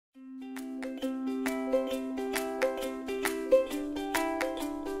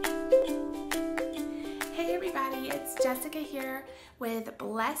here with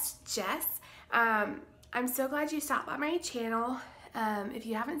Blessed Jess. I'm so glad you stopped by my channel. If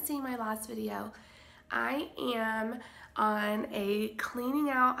you haven't seen my last video, I am on a cleaning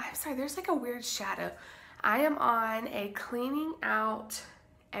out, I'm sorry, there's like a weird shadow. I am on a cleaning out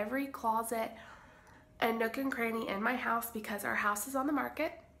every closet and nook and cranny in my house because our house is on the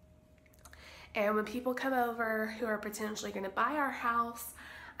market. And when people come over who are potentially going to buy our house,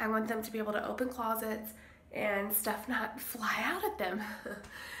 I want them to be able to open closets and stuff not fly out at them.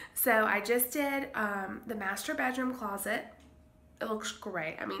 So I just did the master bedroom closet. It looks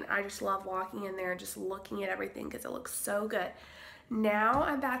great. I mean, I just love walking in there and just looking at everything because it looks so good. Now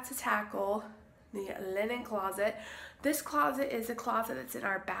I'm about to tackle the linen closet. This closet is a closet that's in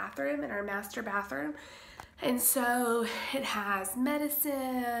our bathroom, in our master bathroom. And so it has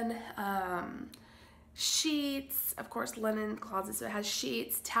medicine, sheets, of course linen closet, so it has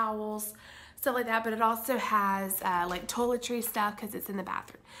sheets, towels, stuff like that, but it also has like toiletry stuff because it's in the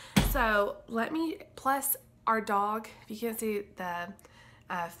bathroom. So plus our dog, if you can't see the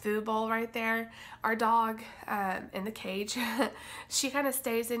food bowl right there, our dog in the cage, she kind of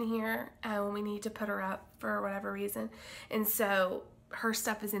stays in here when we need to put her up for whatever reason. And so her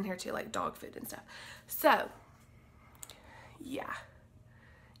stuff is in here too, like dog food and stuff. So, yeah.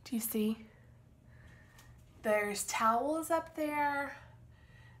 Do you see? There's towels up there,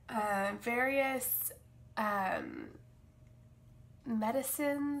 various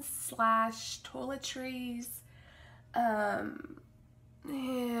medicines / toiletries.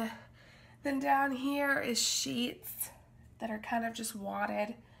 Yeah. Then down here is sheets that are kind of just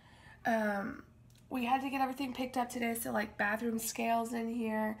wadded. We had to get everything picked up today, so like bathroom scales in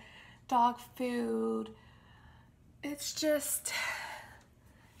here, dog food. It's just,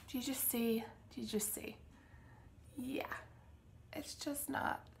 do you just see? Do you just see? Yeah, it's just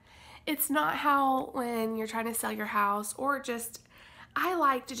not. It's not how when you're trying to sell your house or just, I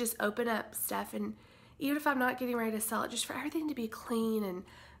like to just open up stuff, and even if I'm not getting ready to sell it, just for everything to be clean and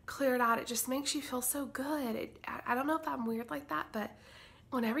cleared out, it just makes you feel so good. I don't know if I'm weird like that, but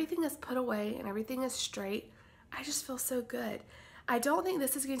when everything is put away and everything is straight, I just feel so good. I don't think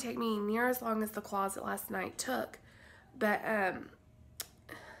this is going to take me near as long as the closet last night took, but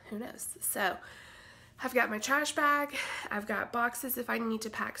who knows. So I've got my trash bag, I've got boxes if I need to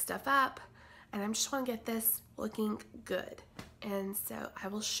pack stuff up, and I'm just want to get this looking good. And so I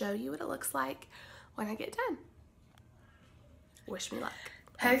will show you what it looks like when I get done. Wish me luck.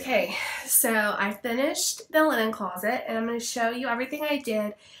 Okay, so I finished the linen closet, and I'm going to show you everything I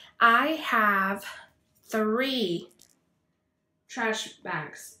did. I have 3 trash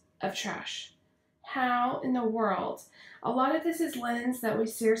bags of trash. How in the world? A lot of this is linens that we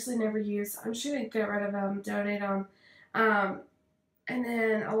seriously never use. I'm just going to get rid of them, donate them. And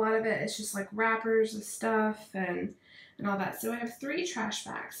then a lot of it is just like wrappers and stuff and all that. So I have 3 trash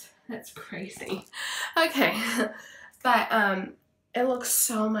bags. That's crazy. Okay, but it looks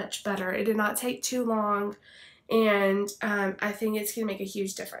so much better. It did not take too long, and I think it's going to make a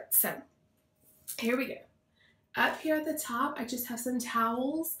huge difference. So here we go. Up here at the top, I just have some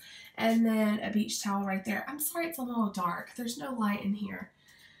towels and then a beach towel right there. I'm sorry it's a little dark. There's no light in here.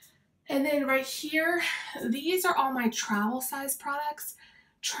 And then right here, these are all my travel size products.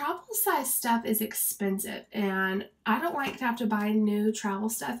 Travel size stuff is expensive, and I don't like to have to buy new travel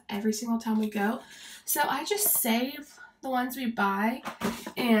stuff every single time we go. So I just save the ones we buy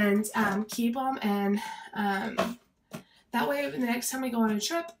and keep them, and that way the next time we go on a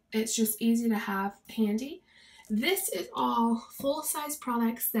trip, it's just easy to have handy. This is all full-size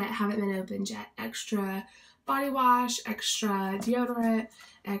products that haven't been opened yet. Extra body wash, extra deodorant,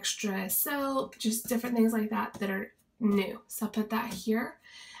 extra soap, just different things like that that are new. So I'll put that here.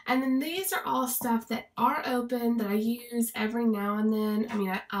 And then these are all stuff that are open that I use every now and then. I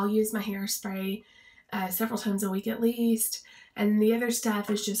mean, I'll use my hairspray several times a week at least. And the other stuff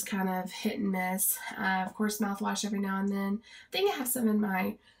is just kind of hit and miss. Of course, mouthwash every now and then. I think I have some in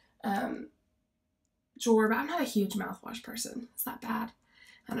my drawer, but I'm not a huge mouthwash person. It's not bad.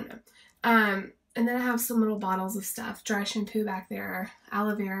 I don't know. And then I have some little bottles of stuff. Dry shampoo back there.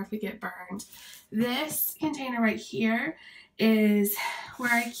 Aloe vera if we get burned. This container right here is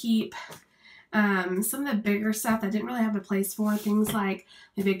where I keep some of the bigger stuff that I didn't really have a place for. Things like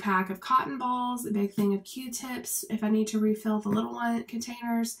a big pack of cotton balls, a big thing of Q-tips if I need to refill the little one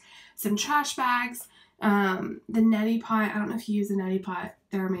containers, some trash bags, the neti pot. I don't know if you use a neti pot.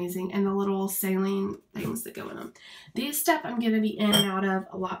 They're amazing. And the little saline things that go in them. These stuff I'm going to be in and out of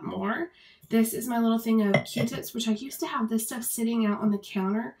a lot more. This is my little thing of Q-tips, which I used to have this stuff sitting out on the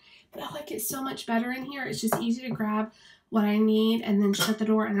counter, but I like it so much better in here. It's just easy to grab what I need and then shut the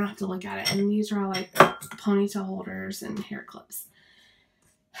door and I don't have to look at it. And these are all like ponytail holders and hair clips.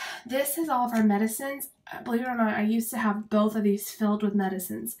 This is all of our medicines. Believe it or not, I used to have both of these filled with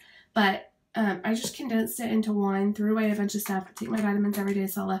medicines, but I just condensed it into one, threw away a bunch of stuff. I take my vitamins every day,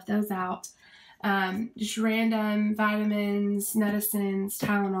 so I left those out. Just random vitamins, medicines,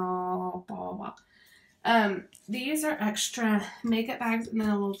 Tylenol, blah, blah, blah. These are extra makeup bags and then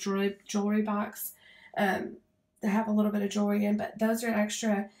a little jewelry box. They have a little bit of jewelry in, but those are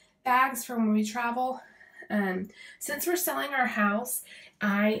extra bags for when we travel. Since we're selling our house,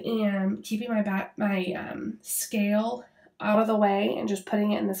 I am keeping my scale out of the way and just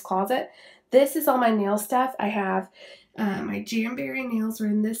putting it in this closet. This is all my nail stuff. I have my Jamberry nails are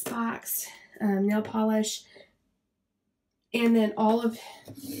in this box, nail polish, and then all of,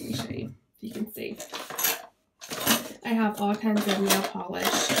 let me show you if you can see. I have all kinds of nail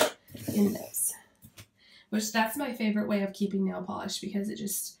polish in this, which that's my favorite way of keeping nail polish because it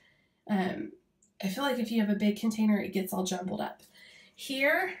just, I feel like if you have a big container, it gets all jumbled up.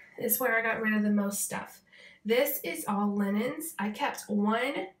 Here is where I got rid of the most stuff. This is all linens. I kept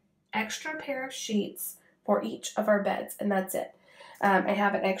one extra pair of sheets for each of our beds, and that's it. I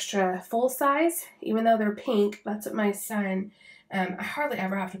have an extra full size, even though they're pink. That's what my son, I hardly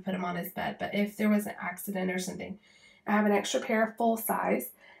ever have to put him on his bed, but if there was an accident or something, I have an extra pair of full size,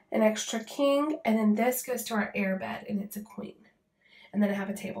 an extra king, and then this goes to our air bed, and it's a queen. And then I have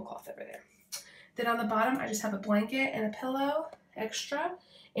a tablecloth over there. Then on the bottom, I just have a blanket and a pillow extra.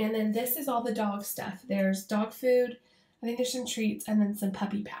 And then this is all the dog stuff. There's dog food, I think there's some treats, and then some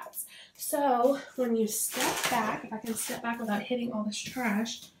puppy pads. So when you step back, if I can step back without hitting all this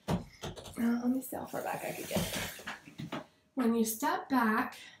trash, let me see how far back I could get. When you step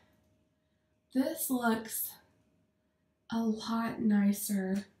back, this looks a lot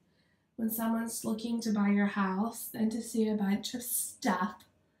nicer when someone's looking to buy your house than to see a bunch of stuff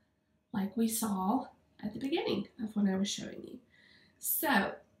like we saw at the beginning of when I was showing you.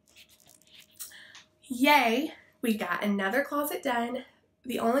 So, yay, we got another closet done.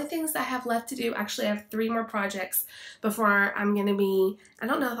 The only things I have left to do, actually I have 3 more projects before I'm going to be, I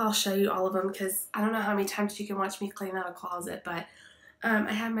don't know if I'll show you all of them because I don't know how many times you can watch me clean out a closet, but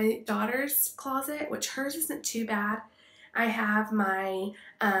I have my daughter's closet, which hers isn't too bad. I have my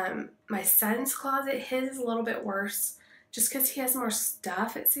my son's closet. His is a little bit worse just because he has more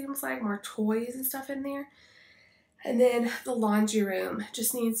stuff, it seems like, more toys and stuff in there. And then the laundry room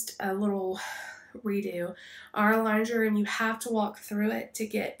just needs a little redo. Our laundry room, you have to walk through it to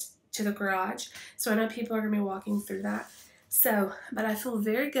get to the garage. So I know people are going to be walking through that. So, but I feel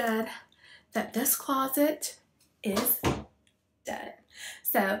very good that this closet is done.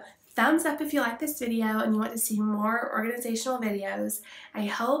 So, thumbs up if you like this video and you want to see more organizational videos. I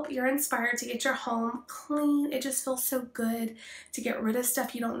hope you're inspired to get your home clean. It just feels so good to get rid of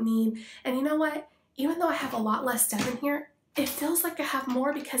stuff you don't need. And you know what? Even though I have a lot less stuff in here, it feels like I have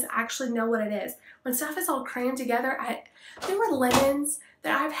more because I actually know what it is. When stuff is all crammed together, there were linens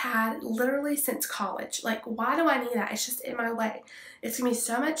that I've had literally since college. Like, why do I need that? It's just in my way. It's going to be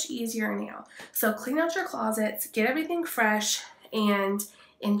so much easier now. So clean out your closets, get everything fresh, and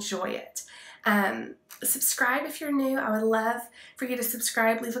enjoy it. Subscribe if you're new. I would love for you to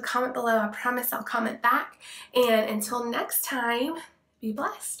subscribe. Leave a comment below. I promise I'll comment back. And until next time, be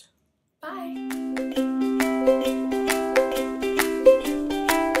blessed. Bye.